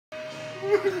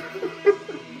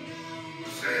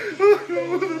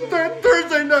That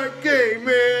Thursday night game,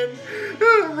 man.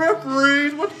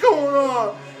 Referees, what's going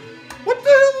on? What the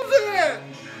hell is that?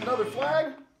 Another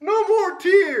flag? No more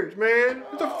tears, man.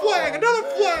 It's a flag, another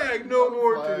flag. No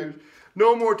more tears.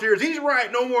 No more tears. He's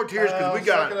right. No more tears because we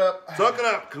got suck it up. Suck it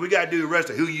up because we got to do the rest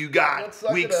of who you got.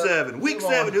 Week 7. Week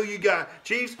 7. Who you got?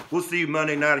 Chiefs. We'll see you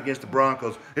Monday night against the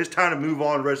Broncos. It's time to move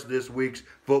on the rest of this week's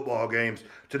football games.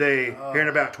 Today, here in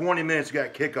about 20 minutes, we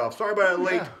got kickoff. Sorry about it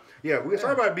late. Yeah,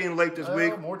 sorry about being late this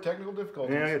week. More technical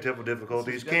difficulties. Yeah, technical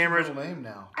difficulties. Cameras. Name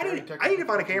now. I need to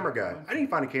find a camera guy.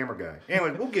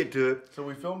 Anyway, we'll get to it. So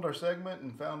we filmed our segment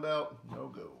and found out no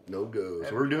go. No go.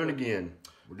 So we're doing it again.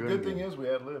 Good thing is we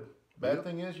ad lib. Bad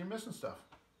thing is you're missing stuff.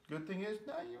 Good thing is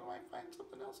now you might find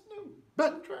something else new.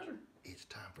 But treasure. It's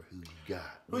time for who you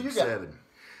got. Who you got? 7.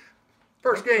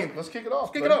 First game. Let's kick it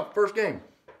off. First game.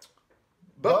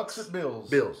 Bucks at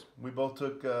Bills. Bills. We both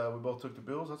took the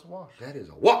Bills. That's a wash. That is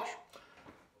a wash.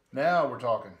 Now we're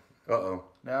talking. Uh-oh.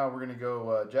 Now we're gonna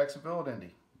go Jacksonville at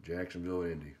Indy. Jacksonville,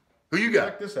 Indy. Who you got?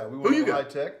 Check this out. We went a little high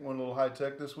tech. Went a little high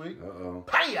tech this week. Uh-oh.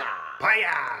 Paya!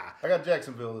 I got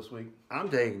Jacksonville this week. I'm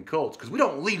taking Colts because we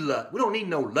don't need luck. We don't need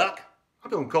no luck. I'm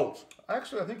doing Colts.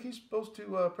 Actually, I think he's supposed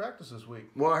to practice this week.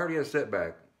 Well, I heard he had a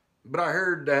setback. But I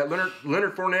heard that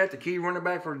Leonard Fournette, the key running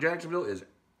back for Jacksonville, is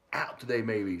out today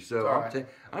maybe. So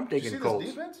I'm taking Colts.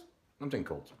 This defense? I'm taking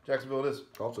Colts. Jacksonville it is.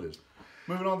 Colts it is.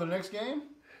 Moving on to the next game.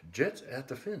 Jets at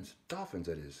the Fins. Dolphins,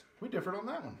 that is. We differed on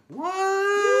that one. What?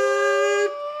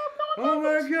 Oh,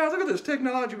 my God. Look at this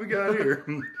technology we got here.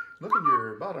 Look in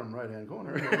your bottom right-hand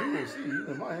corner. You will see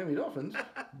the Miami Dolphins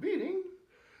beating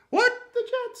what? The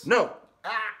Jets. No.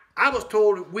 I was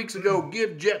told weeks ago,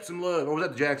 give Jets some love. Or was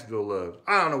that the Jacksonville love?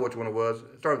 I don't know which one it was.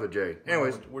 It started with a J.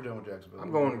 Anyways. We're doing Jacksonville.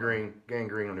 I'm going green. Gang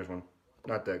green on this one.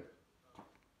 Not that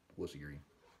wussy green.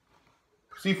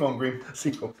 Seafoam green.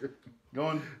 Seafoam green.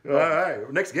 Going. All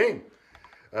right. Next game.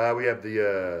 We have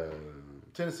the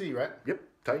Tennessee, right? Yep.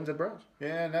 Titans at Browns.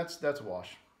 Yeah, and that's a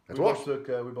wash. That's a wash. We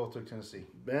both took Tennessee.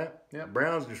 Yeah.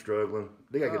 Browns are struggling.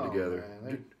 They got to get together.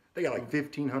 Man, they got like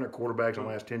 1,500 quarterbacks in the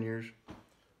last 10 years.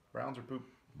 Browns are poop.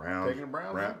 Browns. Taking a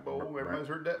Browns bowl. Everybody's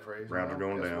heard that phrase. Browns are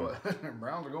going down.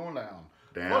 Browns are going down.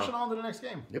 Down. Flushing on to the next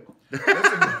game. Yep.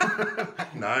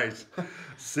 Nice.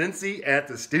 Cincy at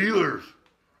the Steelers.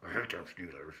 I hate them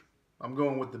Steelers. I'm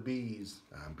going with the Bees.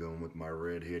 I'm going with my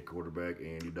redhead quarterback,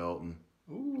 Andy Dalton.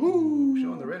 Ooh.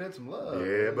 Showing the redhead some love.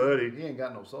 Yeah, buddy. He ain't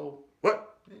got no soul.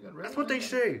 What? That's what they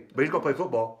say. But he's going to play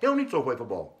football. He don't need to play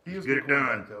football. Get it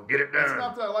done. Get it done. It's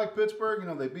not that I like Pittsburgh. You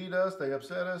know, they beat us. They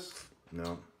upset us.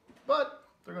 No. But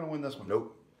they're going to win this one.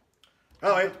 Nope.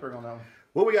 All right. Pittsburgh on that one.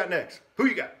 What we got next? Who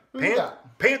you got?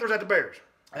 Panthers at the Bears.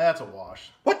 That's a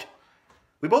wash. What?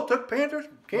 We both took Panthers?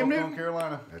 Cam Newton?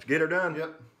 Carolina. Let's get her done.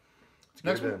 Yep.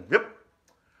 Next one. Yep.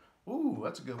 Ooh,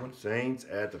 that's a good one. Saints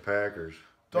at the Packers.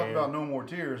 Talk about no more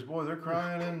tears. Boy, they're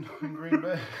crying in Green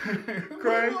Bay.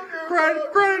 crying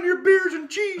your beers and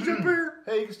cheese up here.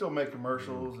 Hey, you can still make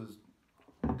commercials as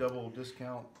double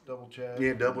discount, double check.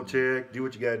 Yeah, double check. Do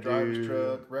what you got to do. Drive his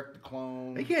truck, wreck the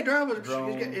clone. He can't drive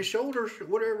his shoulders,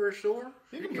 whatever is sore.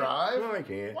 He can drive. No, he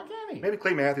can't. Why can't he? Maybe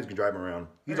Clay Matthews can drive him around.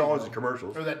 He's always in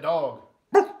commercials. Or that dog.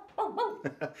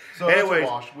 So anyways, that's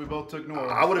a wash. We both took New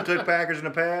Orleans. I would have took Packers in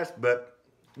the past, but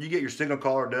you get your signal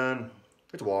caller done.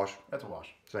 It's a wash. That's a wash.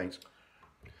 Saints.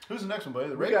 Who's the next one, buddy?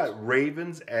 The Ravens? We got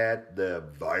Ravens at the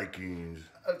Vikings.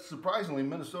 Surprisingly,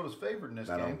 Minnesota's favored in this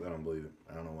game. I don't believe it.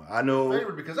 I don't know why. I know.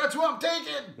 Favored because that's who I'm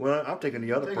taking. Well, I'm taking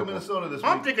the other purple. Minnesota this week.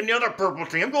 I'm taking the other purple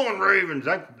team. I'm going Ravens.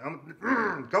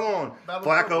 Come on.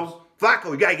 Flacco.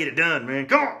 Flacco, you got to get it done, man.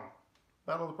 Come on.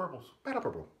 Battle of the Purples. Battle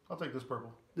purple. I'll take this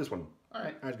purple. This one. All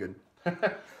right. That's good.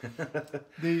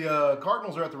 The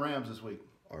Cardinals are at the Rams this week.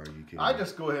 Are you kidding? I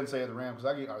just go ahead and say the Rams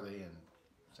because are they in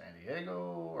San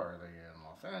Diego? Are they in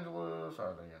Los Angeles?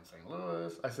 Are they in St.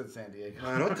 Louis? I said San Diego.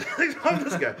 I'm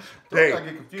this guy. Hey,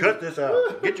 cut this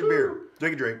out. Get your beer.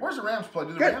 Take a drink. Where's the Rams play?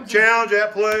 Do the Rams challenge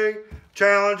that play.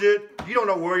 Challenge it. You don't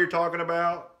know where you're talking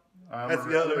about. That's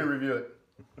the other. Let me review it.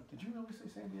 Did you really say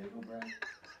San Diego, Brad?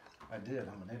 I did.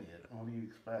 I'm an idiot. What do you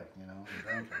expect? You know,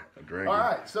 I'm drinking. All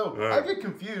right. So I get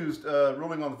confused.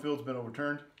 Ruling on the field's been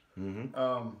overturned.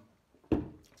 Mm-hmm.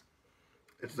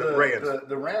 It's the Rams.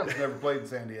 The Rams never played in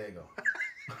San Diego.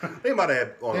 They might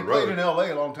have on the road. They played in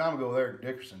L.A. a long time ago there at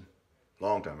Dickerson.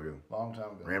 Long time ago.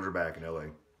 Rams are back in L.A.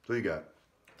 Who you got?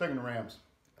 Taking the Rams.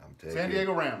 I'm taking San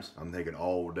Diego Rams. I'm taking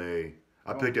all day.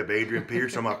 I picked up Adrian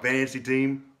Pierce on my fantasy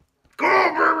team. Go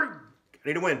on, baby! I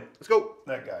need to win. Let's go.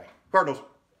 That guy. Cardinals.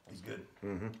 He's good.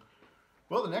 Mm-hmm.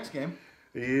 Well, the next game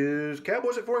is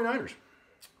Cowboys at 49ers.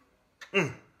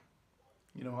 You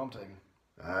know who I'm taking.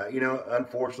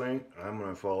 Unfortunately, I'm going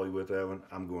to follow you with that one.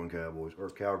 I'm going Cowboys or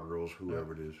Cowgirls,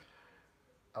 whoever it is.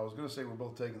 I was going to say we're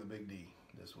both taking the Big D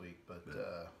this week, but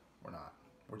we're not.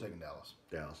 We're taking Dallas.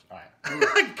 Dallas. All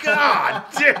right. God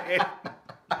damn.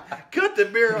 Cut the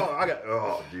beer off.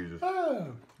 Oh, Jesus.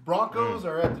 Broncos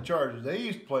are at the Chargers. They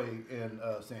used to play in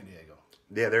San Diego.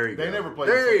 Yeah, there you go. They never played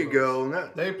there in you go.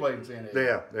 They played in San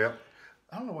Diego. Yeah.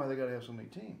 I don't know why they got to have so many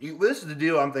teams. This is the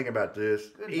deal I'm thinking about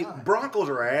this. Broncos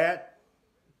are at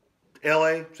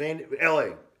L.A.,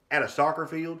 at a soccer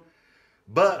field,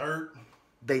 but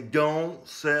they don't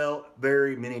sell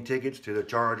very many tickets to the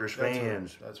Chargers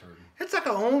fans. That's hurting. It's like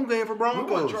a home game for Broncos.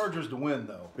 We want Chargers to win,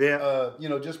 though. Yeah.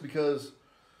 Just because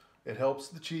it helps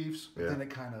the Chiefs, but then it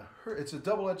kind of hurts. It's a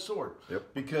double-edged sword.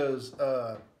 Yep. Because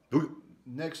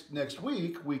next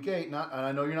week, week 8, and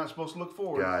I know you're not supposed to look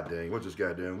forward. God dang, what's this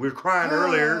guy doing? We were crying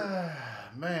earlier.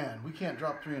 Man, we can't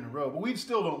drop 3 in a row. But we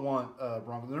still don't want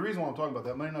Broncos. And the reason why I'm talking about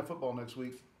that, Monday Night Football next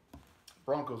week,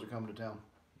 Broncos are coming to town.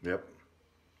 Yep.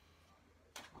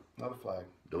 Another flag.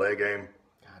 Delay game.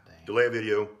 God dang. Delay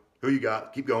video. Who you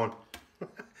got? Keep going.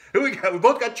 Who we got? We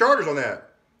both got Chargers on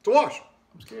that. It's a wash.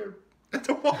 I'm scared. It's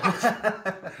a wash.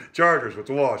 Chargers, it's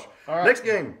a wash. All right. Next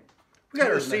game. We got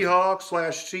our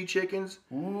Seahawks / Sea Chickens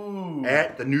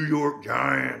at the New York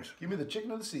Giants. Give me the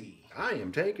chicken of the sea. I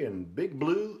am taking Big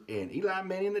Blue and Eli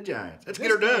Manning and the Giants. Let's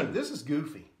get her done. This is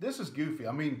goofy.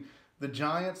 I mean, the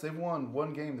Giants, they've won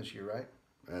 1 game this year, right?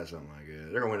 That's something like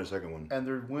that. They're going to win the second one. And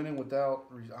they're winning without,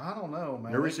 I don't know,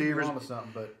 man. Their receivers. On to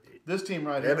something, but this team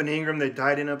right here. Evan Ingram, they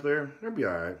tied in up there. They'll be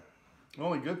all right. The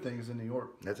only good thing is in New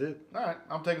York. That's it. All right,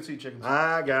 I'm taking Sea Chickens.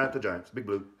 I got the Giants. Big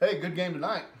Blue. Hey, good game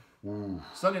tonight. Ooh.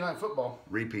 Sunday Night Football.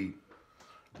 Repeat.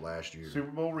 Last year.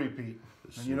 Super Bowl repeat.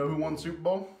 And you know who won the Super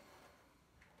Bowl?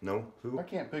 No. Who? I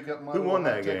can't pick up my Who won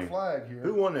that game? Flag here.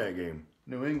 Who won that game?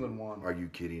 New England won. Are you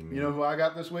kidding me? You know who I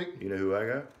got this week? You know who I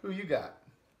got? Who you got?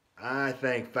 I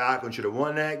think Falcons should have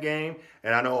won that game,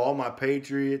 and I know all my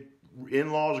Patriot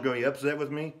in-laws are going to be upset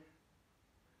with me.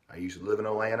 I used to live in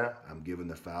Atlanta. I'm giving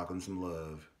the Falcons some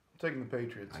love. I'm taking the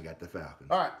Patriots. I got the Falcons.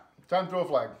 All right, time to throw a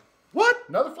flag. What?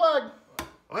 Another flag.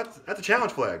 Well, that's a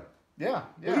challenge flag. Yeah.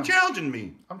 Are you challenging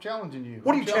me? I'm challenging you.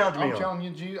 What are you challenging me on? I'm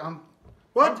challenging you.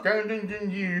 What? I'm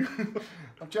challenging you.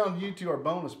 I'm challenging you to our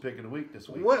bonus pick of the week this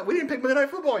week. What? We didn't pick Monday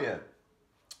Night Football yet.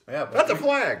 Yeah, but that's a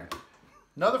flag.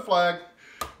 Another flag.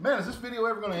 Man, is this video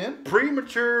ever going to end?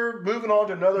 Premature. Moving on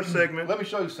to another segment. Let me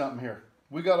show you something here.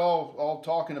 We got all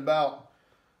talking about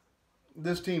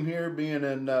this team here being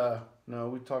in. No,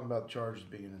 we're talking about the Chargers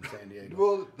being in San Diego.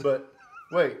 Well, but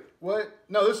wait, what?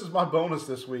 No, this is my bonus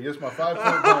this week. It's my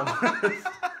 5-point bonus.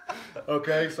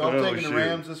 Okay, so I'm taking the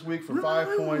Rams this week for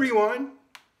 5 points. Rewind.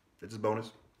 This is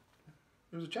bonus.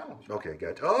 It was a challenge. Okay,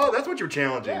 gotcha. Oh, that's what you're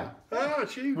challenging. Yeah. Oh,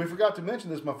 gee. We forgot to mention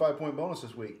this is my 5-point bonus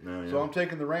this week. Oh, yeah. So I'm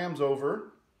taking the Rams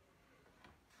over.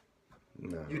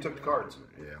 No. You took the Cards.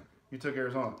 Yeah. You took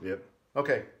Arizona. Yep.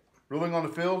 Okay, ruling on the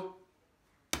field.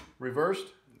 Reversed.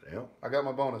 Yep. I got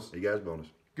my bonus. You guys bonus.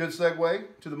 Good segue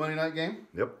to the Monday night game.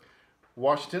 Yep.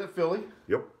 Washington at Philly.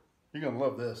 Yep. You're going to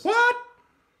love this. What?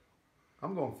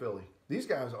 I'm going Philly. These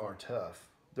guys are tough.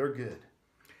 They're good.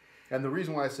 And the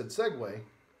reason why I said segue,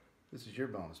 this is your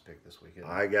bonus pick this week.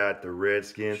 I got the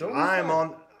Redskins. Show me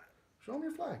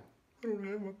your flag. I don't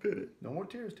have a pennant. No more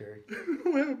tears, Terry. I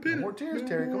don't have a pennant. No more tears,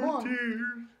 Terry. Come on. Tears.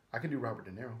 I can do Robert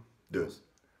De Niro. Do it.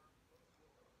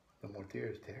 No more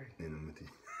tears, Terry.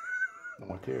 No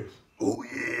more tears. Oh,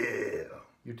 yeah.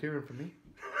 You tearing for me?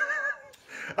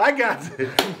 I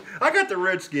got the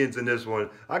Redskins in this one.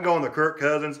 I go on the Kirk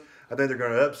Cousins. I think they're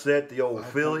going to upset the old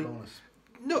Philly.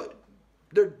 No,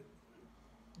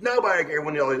 nobody can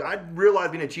win all these. I realize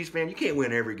being a Chiefs fan, you can't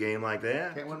win every game like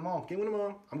that. Can't win them all. Can't win them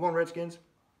all. I'm going Redskins.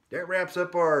 That wraps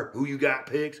up our Who You Got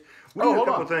picks. We got a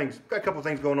couple things. Got a couple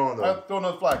things going on though. Throw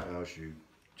another flag. Oh shoot.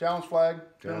 Challenge flag.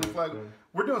 Penalty flag.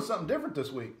 We're doing something different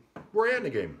this week. We're adding a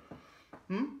game.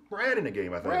 We're adding a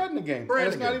game, I think. We're adding a game.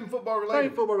 It's not even football related. Not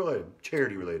even football related.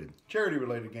 Charity related. Charity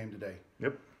related game today.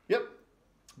 Yep.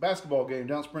 Basketball game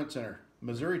down Sprint Center.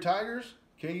 Missouri Tigers,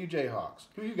 KU Jayhawks.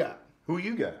 Who you got? Who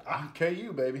you got?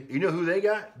 KU, baby. You know who they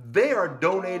got? They are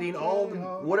donating all the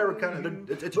whatever kind of.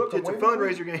 It's a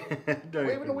fundraiser game.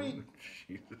 Waving a week.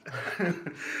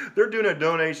 They're doing a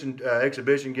donation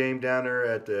exhibition game down there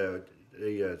at the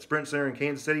Sprint Center in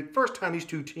Kansas City. First time these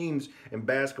two teams in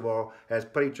basketball has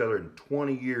played each other in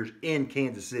 20 years in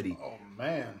Kansas City. Oh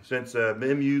man! Since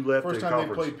MU left the conference. First time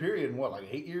they played period in what, like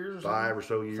 8 years or something? 5 or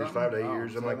so years, 5 to 8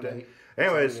 years, something like that. 8.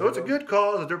 Anyways, so it's a good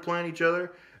cause that they're playing each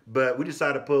other. But we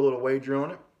decided to put a little wager on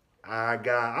it.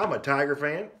 I'm a Tiger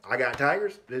fan. I got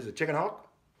Tigers. This is a chicken hawk.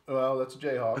 Well, that's a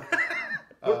Jayhawk.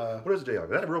 What is a Jayhawk?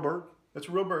 Is that a real bird? It's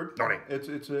a real bird. Donnie.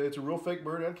 It's a real fake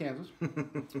bird out of Kansas.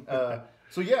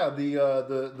 So yeah,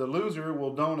 the loser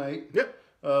will donate. Yep.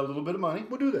 A little bit of money.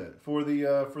 We'll do that for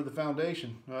the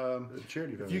foundation. The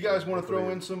charity foundation. If you guys want to throw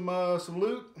in some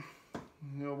loot,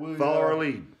 we'll follow our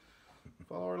lead.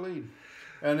 Follow our lead.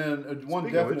 And then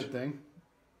one definite thing,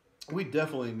 we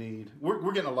definitely need.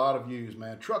 We're getting a lot of views,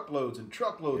 man. Truckloads and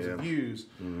truckloads of views.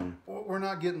 But we're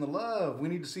not getting the love. We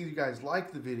need to see you guys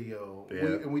like the video,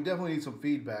 and we definitely need some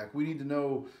feedback. We need to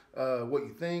know what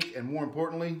you think, and more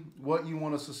importantly, what you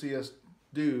want us to see us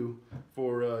do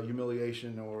for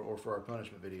humiliation or for our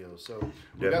punishment videos. So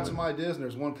we got some ideas, and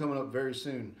there's one coming up very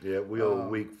soon. Yeah,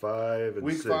 week 5 and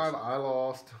week 6. 5 I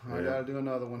lost. I got to do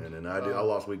another one. And then I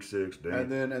lost week 6.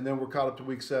 Dang. And then we're caught up to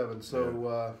week 7.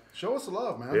 So show us the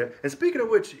love, man. Yeah. And speaking of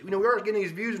which, we are getting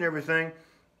these views and everything.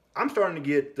 I'm starting to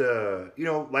get,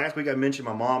 last week I mentioned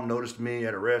my mom noticed me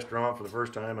at a restaurant for the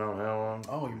first time. I don't know how long.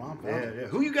 Oh, your mom? Yeah.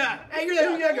 Who you got? Hey, you're that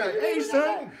who you got? Hey,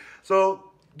 son.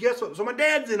 So guess what? So my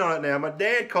dad's in on it now. My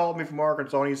dad called me from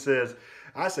Arkansas and he says,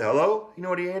 I said, hello? You know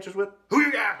what he answers with? Who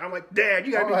you got? I'm like, Dad,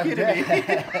 you got to be kidding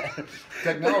me.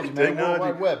 Technology, man. World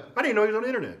Wide Web. I didn't know he was on the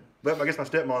internet. But I guess my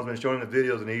stepmom's been showing him the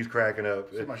videos and he's cracking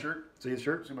up. See my shirt? See his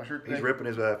shirt? See my shirt? He's ripping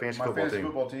his fantasy football team. My fantasy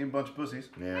football team, bunch of pussies.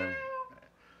 Yeah.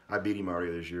 I beat him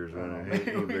already this year, so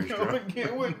he ain't very strong.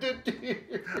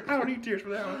 I don't need tears for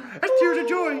that one. That's tears of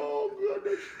joy. Oh,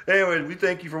 goodness. Anyways, we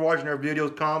thank you for watching our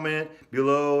videos. Comment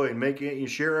below and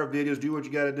share our videos. Do what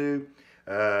you got to do.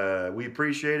 We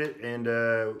appreciate it,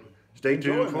 and stay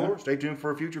tuned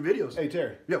for future videos. Hey,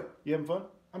 Terry. Yo. You having fun?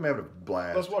 I'm having a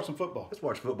blast. Let's watch some football. Let's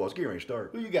watch football. It's getting ready to start.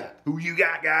 Who you got? Who you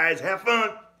got, guys? Have fun.